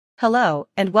Hello,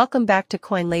 and welcome back to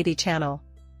Coin Lady channel.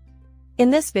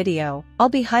 In this video, I'll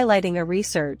be highlighting a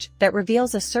research that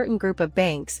reveals a certain group of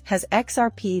banks has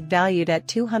XRP valued at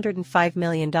 $205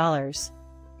 million.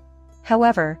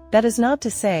 However, that is not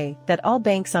to say that all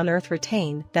banks on Earth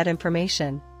retain that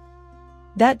information.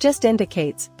 That just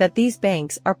indicates that these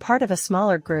banks are part of a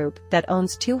smaller group that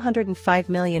owns $205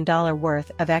 million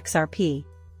worth of XRP.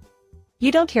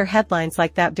 You don't hear headlines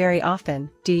like that very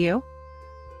often, do you?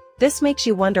 This makes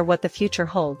you wonder what the future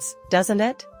holds, doesn't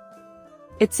it?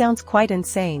 It sounds quite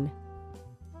insane.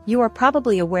 You are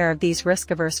probably aware of these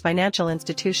risk-averse financial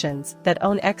institutions that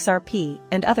own XRP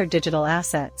and other digital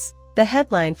assets. The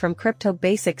headline from Crypto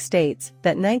Basic states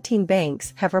that 19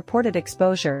 banks have reported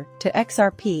exposure to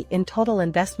XRP in total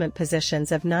investment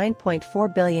positions of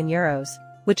 9.4 billion euros,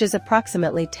 which is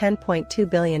approximately $10.2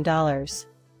 billion.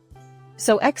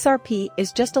 So XRP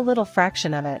is just a little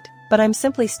fraction of it, but I'm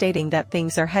simply stating that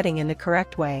things are heading in the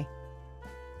correct way.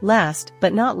 Last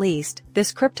but not least,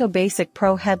 this Crypto Basic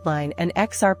Pro headline: an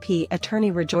XRP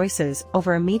attorney rejoices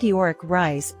over a meteoric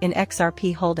rise in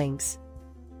XRP holdings.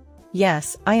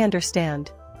 Yes, I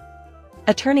understand.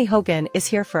 Attorney Hogan is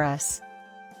here for us.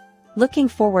 Looking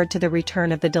forward to the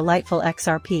return of the delightful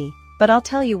XRP, but I'll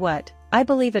tell you what, I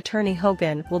believe Attorney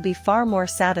Hogan will be far more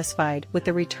satisfied with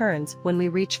the returns when we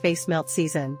reach face melt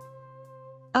season.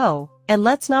 Oh, and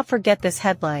let's not forget this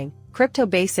headline: Crypto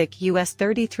Basic US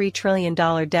 $33 trillion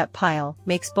debt pile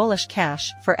makes bullish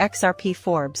cash for XRP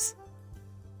Forbes.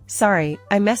 Sorry,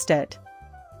 I missed it.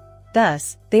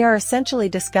 Thus, they are essentially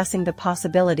discussing the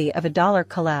possibility of a dollar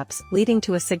collapse leading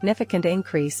to a significant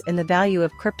increase in the value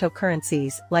of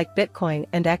cryptocurrencies like Bitcoin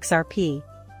and XRP.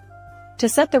 To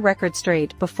set the record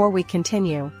straight before we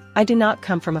continue, I do not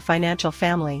come from a financial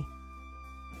family.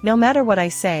 No matter what I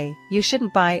say, you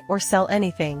shouldn't buy or sell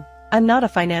anything. I'm not a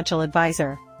financial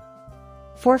advisor.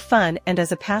 For fun and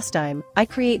as a pastime, I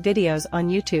create videos on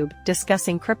YouTube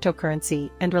discussing cryptocurrency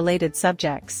and related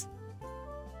subjects.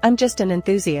 I'm just an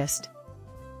enthusiast.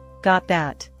 Got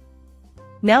that?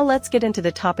 Now let's get into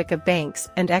the topic of banks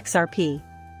and XRP.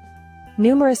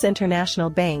 Numerous international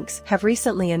banks have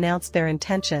recently announced their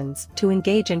intentions to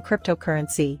engage in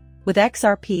cryptocurrency, with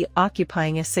XRP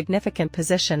occupying a significant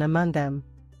position among them.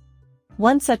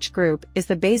 One such group is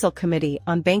the Basel Committee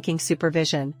on Banking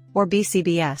Supervision, or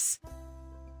BCBS.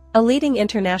 A leading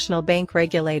international bank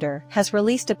regulator has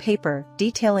released a paper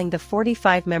detailing the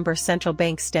 45-member central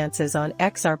bank stances on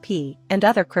XRP and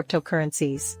other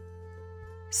cryptocurrencies.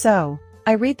 So,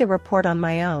 I read the report on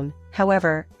my own.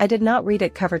 However, I did not read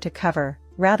it cover to cover,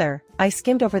 rather, I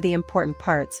skimmed over the important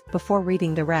parts before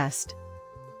reading the rest.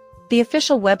 The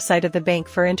official website of the Bank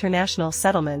for International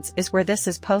Settlements is where this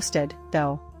is posted,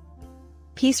 though.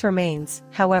 Peace remains,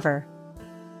 however.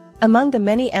 Among the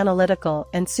many analytical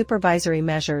and supervisory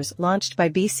measures launched by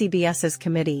BCBS's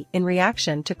committee in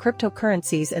reaction to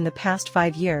cryptocurrencies in the past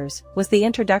 5 years was the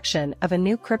introduction of a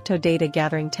new crypto data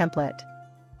gathering template.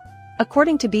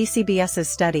 According to BCBS's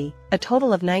study, a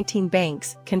total of 19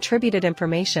 banks contributed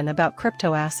information about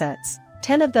crypto assets.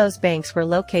 10 of those banks were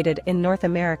located in North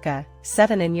America,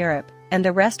 7 in Europe, and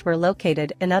the rest were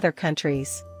located in other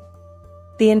countries.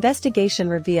 The investigation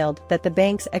revealed that the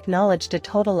banks acknowledged a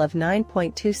total of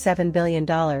 $9.27 billion,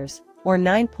 or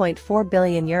 9.4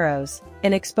 billion euros,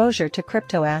 in exposure to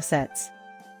crypto assets.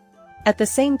 At the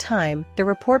same time, the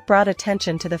report brought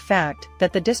attention to the fact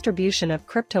that the distribution of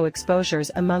crypto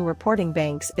exposures among reporting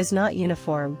banks is not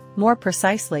uniform. More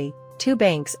precisely, 2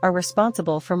 banks are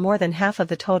responsible for more than half of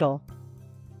the total.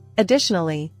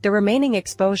 Additionally, the remaining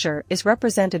exposure is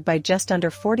represented by just under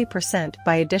 40%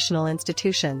 by additional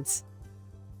institutions.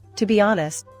 To be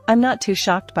honest, I'm not too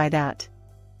shocked by that.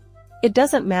 It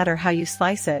doesn't matter how you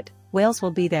slice it, whales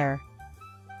will be there.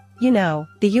 You know,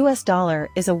 the US dollar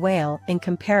is a whale in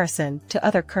comparison to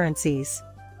other currencies.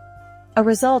 A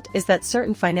result is that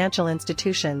certain financial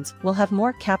institutions will have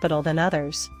more capital than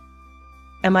others.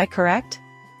 Am I correct?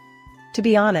 To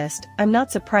be honest, I'm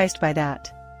not surprised by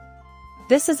that.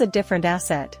 This is a different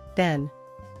asset, then.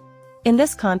 In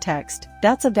this context,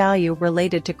 that's a value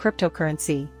related to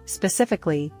cryptocurrency,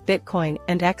 specifically Bitcoin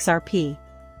and XRP.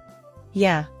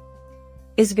 Yeah.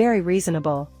 Is very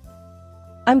reasonable.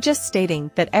 I'm just stating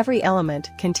that every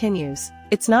element continues,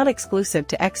 it's not exclusive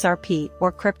to XRP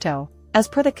or crypto, as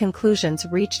per the conclusions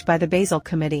reached by the Basel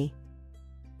Committee.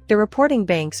 The reporting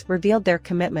banks revealed their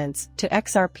commitments to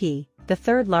XRP, the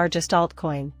third largest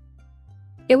altcoin.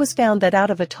 It was found that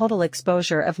out of a total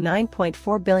exposure of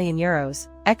 9.4 billion euros,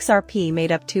 XRP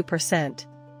made up 2%.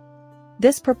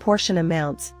 This proportion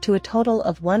amounts to a total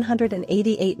of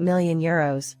 188 million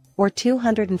euros, or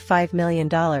 $205 million,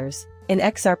 in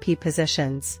XRP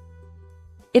positions.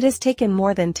 It has taken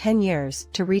more than 10 years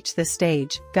to reach this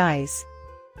stage, guys.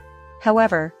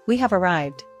 However, we have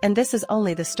arrived, and this is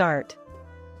only the start.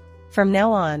 From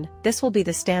now on, this will be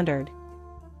the standard.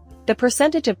 The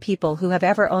percentage of people who have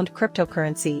ever owned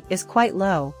cryptocurrency is quite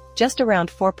low, just around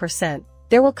 4%.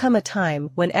 There will come a time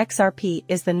when XRP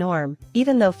is the norm,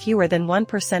 even though fewer than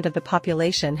 1% of the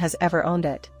population has ever owned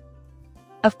it.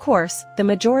 Of course, the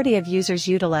majority of users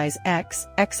utilize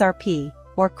XRP,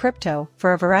 or crypto,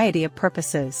 for a variety of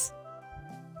purposes.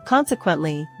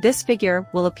 Consequently, this figure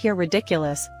will appear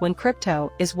ridiculous when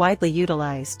crypto is widely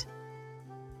utilized.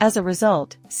 As a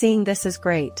result, seeing this is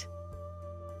great.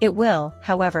 It will,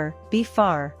 however, be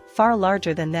far, far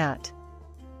larger than that.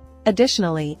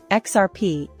 Additionally,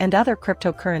 XRP and other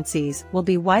cryptocurrencies will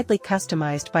be widely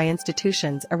customized by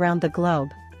institutions around the globe.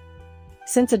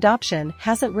 Since adoption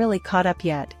hasn't really caught up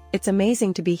yet, it's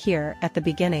amazing to be here at the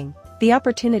beginning. The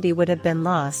opportunity would have been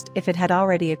lost if it had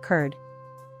already occurred.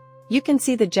 You can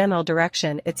see the general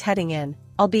direction it's heading in,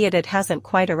 albeit it hasn't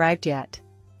quite arrived yet.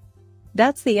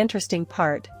 That's the interesting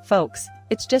part, folks.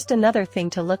 It's just another thing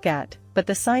to look at, but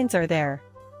the signs are there.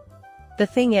 The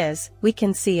thing is, we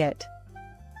can see it.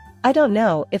 I don't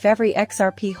know if every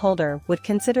XRP holder would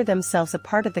consider themselves a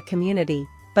part of the community,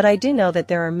 but I do know that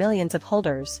there are millions of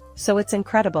holders, so it's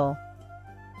incredible.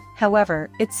 However,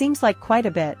 it seems like quite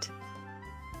a bit.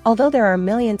 Although there are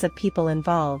millions of people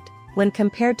involved, when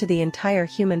compared to the entire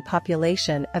human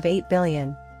population of 8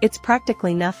 billion, it's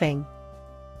practically nothing.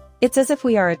 It's as if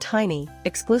we are a tiny,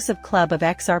 exclusive club of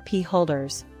XRP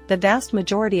holders. The vast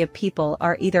majority of people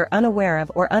are either unaware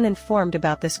of or uninformed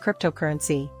about this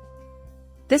cryptocurrency.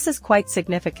 This is quite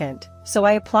significant, so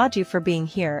I applaud you for being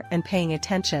here and paying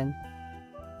attention.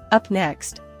 Up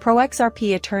next,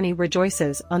 pro-XRP attorney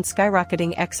rejoices on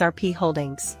skyrocketing XRP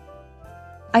holdings.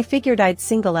 I figured I'd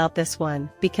single out this one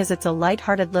because it's a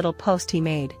light-hearted little post he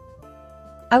made.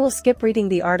 I will skip reading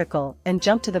the article and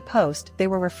jump to the post they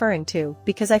were referring to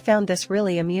because I found this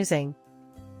really amusing.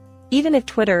 Even if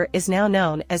Twitter is now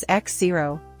known as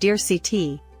X0, Dear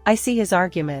CT, I see his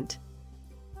argument.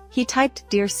 He typed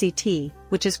Dear CT,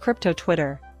 which is crypto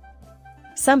Twitter.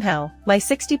 Somehow, my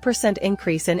 60%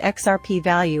 increase in XRP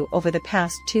value over the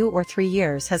past 2 or 3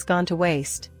 years has gone to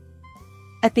waste.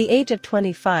 At the age of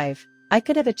 25, I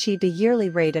could have achieved a yearly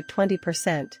rate of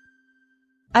 20%.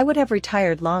 I would have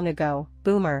retired long ago,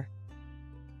 boomer.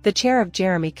 The chair of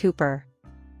Jeremy Cooper.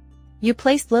 You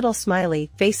placed little smiley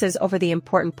faces over the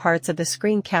important parts of the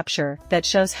screen capture that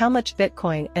shows how much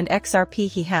Bitcoin and XRP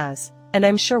he has, and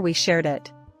I'm sure we shared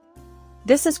it.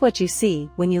 This is what you see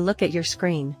when you look at your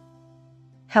screen.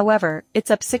 However,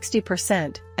 it's up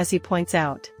 60%, as he points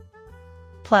out.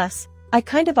 Plus, I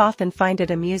kind of often find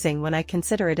it amusing when I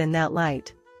consider it in that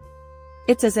light.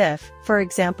 It's as if, for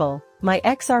example, my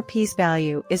XRP's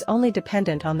value is only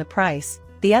dependent on the price.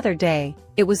 The other day,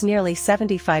 it was nearly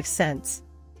 75 cents.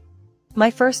 My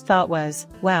first thought was,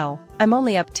 wow, I'm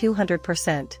only up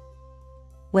 200%.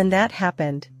 When that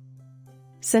happened.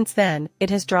 Since then, it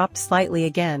has dropped slightly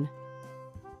again.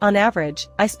 On average,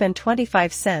 I spend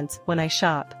 25 cents when I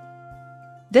shop.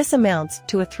 This amounts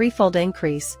to a threefold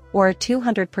increase, or a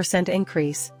 200%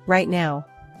 increase, right now.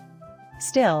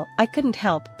 Still, I couldn't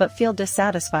help but feel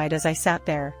dissatisfied as I sat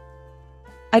there.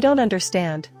 I don't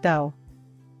understand, though.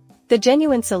 The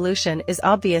genuine solution is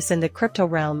obvious in the crypto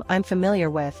realm I'm familiar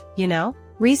with, you know?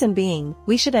 Reason being,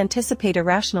 we should anticipate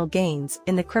irrational gains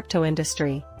in the crypto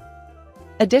industry.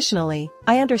 Additionally,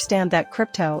 I understand that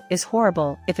crypto is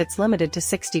horrible if it's limited to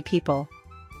 60 people.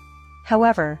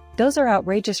 However, those are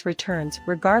outrageous returns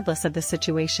regardless of the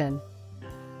situation.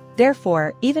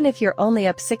 Therefore, even if you're only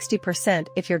up 60%,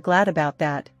 if you're glad about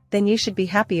that, then you should be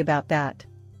happy about that.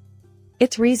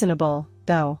 It's reasonable,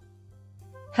 though.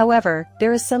 However,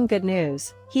 there is some good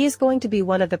news. He is going to be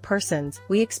one of the persons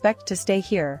we expect to stay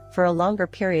here for a longer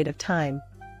period of time.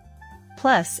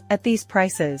 Plus, at these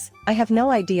prices, I have no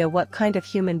idea what kind of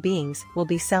human beings will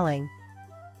be selling.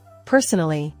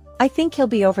 Personally, I think he'll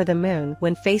be over the moon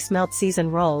when face melt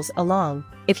season rolls along,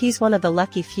 if he's one of the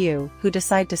lucky few who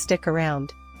decide to stick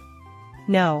around.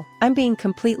 No, I'm being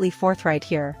completely forthright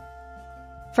here.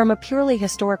 From a purely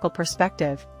historical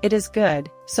perspective, it is good,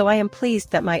 so I am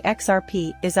pleased that my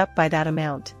XRP is up by that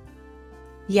amount.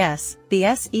 Yes,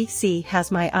 the SEC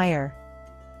has my ire.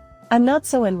 I'm not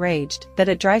so enraged that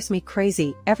it drives me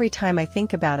crazy every time I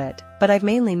think about it, but I've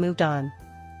mainly moved on.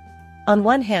 On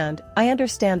one hand, I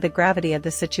understand the gravity of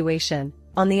the situation.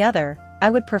 On the other, I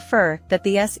would prefer that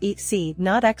the SEC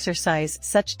not exercise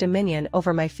such dominion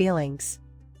over my feelings.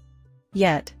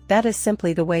 Yet, that is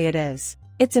simply the way it is.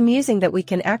 It's amusing that we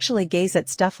can actually gaze at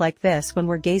stuff like this when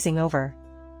we're gazing over.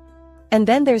 And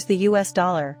then there's the US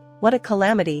dollar. what a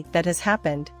calamity that has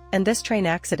happened, and this train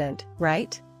accident,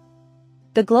 right?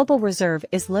 The global reserve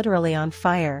is literally on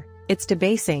fire, it's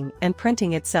debasing and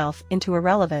printing itself into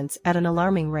irrelevance at an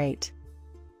alarming rate.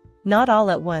 Not all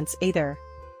at once either.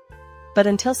 But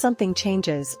until something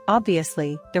changes,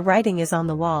 obviously, the writing is on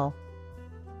the wall.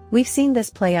 We've seen this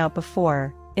play out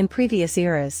before, in previous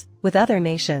eras, with other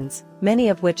nations, many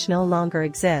of which no longer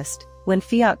exist, when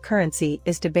fiat currency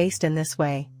is debased in this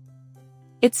way.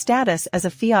 Its status as a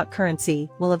fiat currency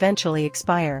will eventually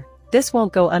expire. This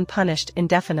won't go unpunished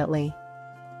indefinitely.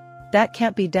 That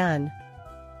can't be done.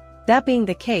 That being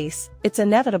the case, it's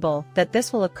inevitable that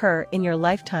this will occur in your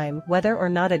lifetime whether or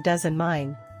not it does in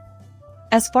mine.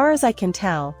 As far as I can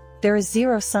tell, there is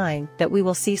zero sign that we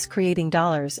will cease creating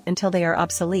dollars until they are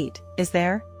obsolete, is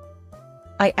there?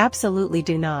 I absolutely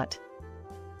do not.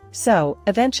 So,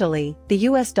 eventually, the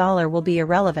US dollar will be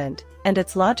irrelevant, and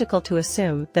it's logical to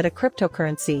assume that a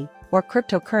cryptocurrency, or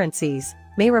cryptocurrencies,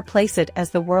 may replace it as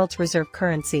the world's reserve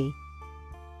currency.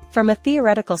 From a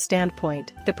theoretical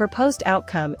standpoint, the proposed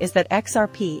outcome is that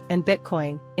XRP and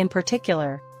Bitcoin, in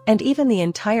particular, and even the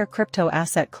entire crypto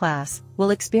asset class,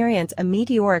 will experience a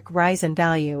meteoric rise in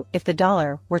value if the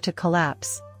dollar were to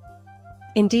collapse.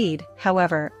 Indeed,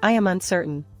 however, I am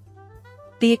uncertain.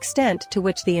 The extent to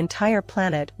which the entire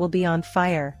planet will be on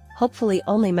fire, hopefully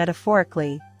only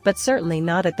metaphorically, but certainly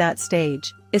not at that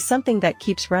stage, is something that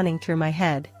keeps running through my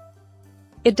head.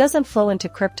 It doesn't flow into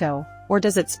crypto, or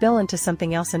does it spill into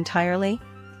something else entirely?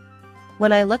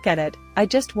 When I look at it, I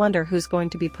just wonder who's going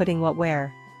to be putting what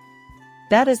where.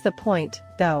 That is the point,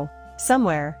 though.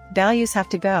 Somewhere, values have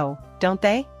to go, don't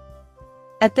they?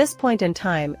 At this point in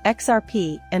time,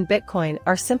 XRP and Bitcoin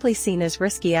are simply seen as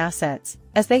risky assets,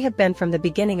 as they have been from the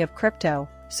beginning of crypto,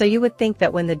 so you would think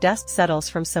that when the dust settles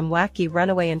from some wacky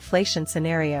runaway inflation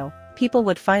scenario, people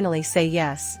would finally say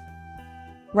yes.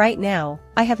 Right now,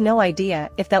 I have no idea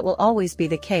if that will always be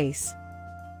the case.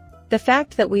 The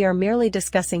fact that we are merely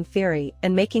discussing theory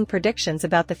and making predictions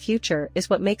about the future is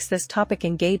what makes this topic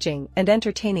engaging and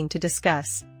entertaining to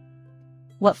discuss.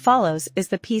 What follows is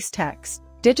the piece text.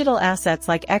 Digital assets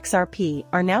like XRP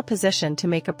are now positioned to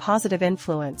make a positive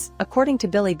influence, according to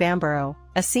Billy Bamborough,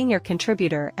 a senior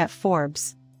contributor at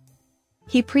Forbes.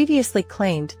 He previously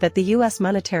claimed that the US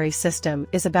monetary system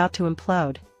is about to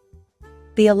implode.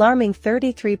 The alarming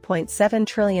 $33.7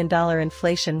 trillion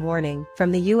inflation warning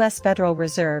from the US Federal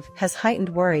Reserve has heightened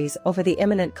worries over the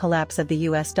imminent collapse of the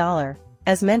US dollar,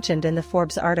 as mentioned in the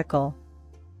Forbes article.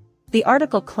 The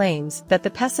article claims that the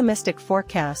pessimistic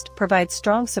forecast provides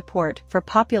strong support for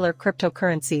popular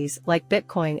cryptocurrencies like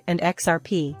Bitcoin and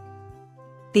XRP.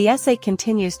 The essay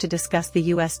continues to discuss the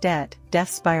US debt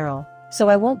spiral, so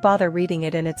I won't bother reading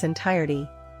it in its entirety.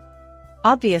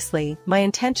 Obviously, my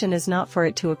intention is not for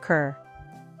it to occur.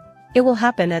 It will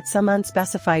happen at some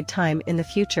unspecified time in the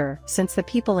future, since the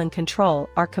people in control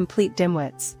are complete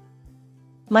dimwits.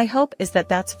 My hope is that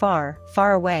that's far,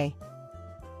 far away.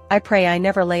 I pray I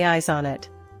never lay eyes on it.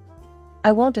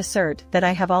 I won't assert that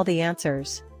I have all the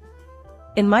answers.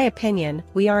 In my opinion,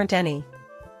 we aren't any.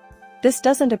 This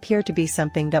doesn't appear to be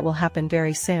something that will happen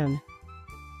very soon.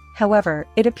 However,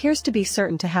 it appears to be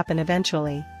certain to happen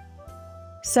eventually.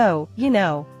 So,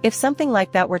 if something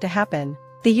like that were to happen,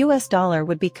 the US dollar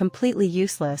would be completely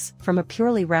useless from a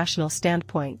purely rational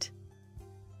standpoint.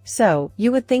 So,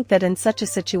 you would think that in such a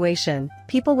situation,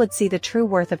 people would see the true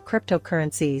worth of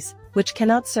cryptocurrencies, which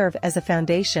cannot serve as a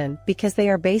foundation because they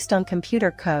are based on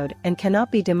computer code and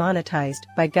cannot be demonetized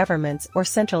by governments or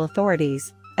central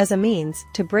authorities, as a means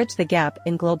to bridge the gap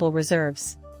in global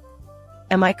reserves.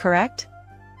 Am I correct?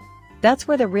 That's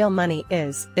where the real money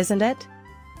is, isn't it?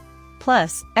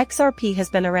 Plus, XRP has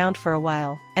been around for a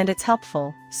while, and it's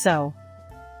helpful, so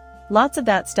lots of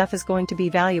that stuff is going to be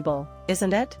valuable,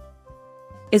 isn't it?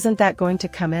 Isn't that going to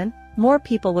come in? More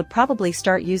people would probably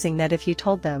start using that if you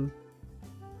told them.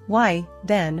 Why,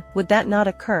 then, would that not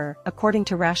occur, according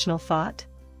to rational thought?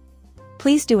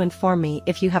 Please do inform me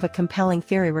if you have a compelling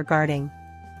theory regarding.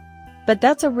 But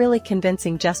that's a really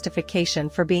convincing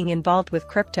justification for being involved with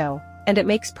crypto, and it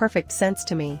makes perfect sense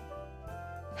to me.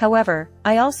 However,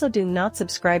 I also do not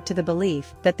subscribe to the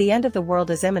belief that the end of the world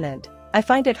is imminent. I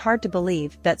find it hard to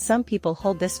believe that some people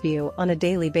hold this view on a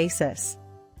daily basis.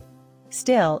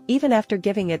 Still, even after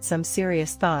giving it some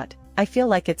serious thought, I feel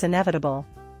like it's inevitable.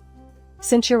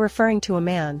 Since you're referring to a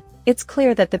man, it's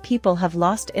clear that the people have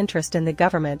lost interest in the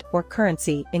government or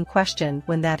currency in question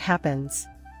when that happens.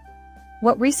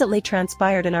 What recently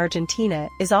transpired in Argentina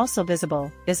is also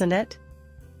visible, isn't it?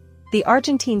 The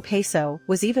Argentine peso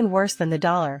was even worse than the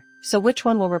dollar, so which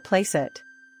one will replace it?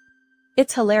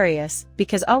 It's hilarious,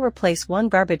 because I'll replace one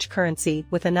garbage currency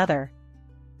with another.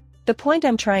 The point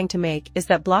I'm trying to make is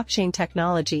that blockchain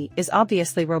technology is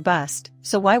obviously robust,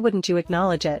 so why wouldn't you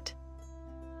acknowledge it?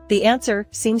 The answer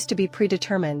seems to be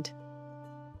predetermined.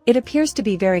 It appears to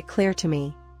be very clear to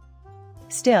me.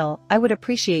 Still, I would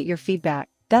appreciate your feedback.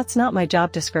 That's not my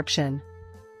job description.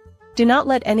 Do not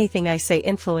let anything I say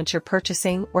influence your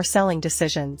purchasing or selling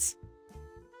decisions.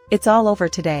 It's all over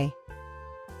today.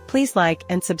 Please like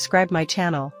and subscribe my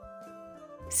channel.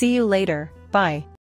 See you later, bye.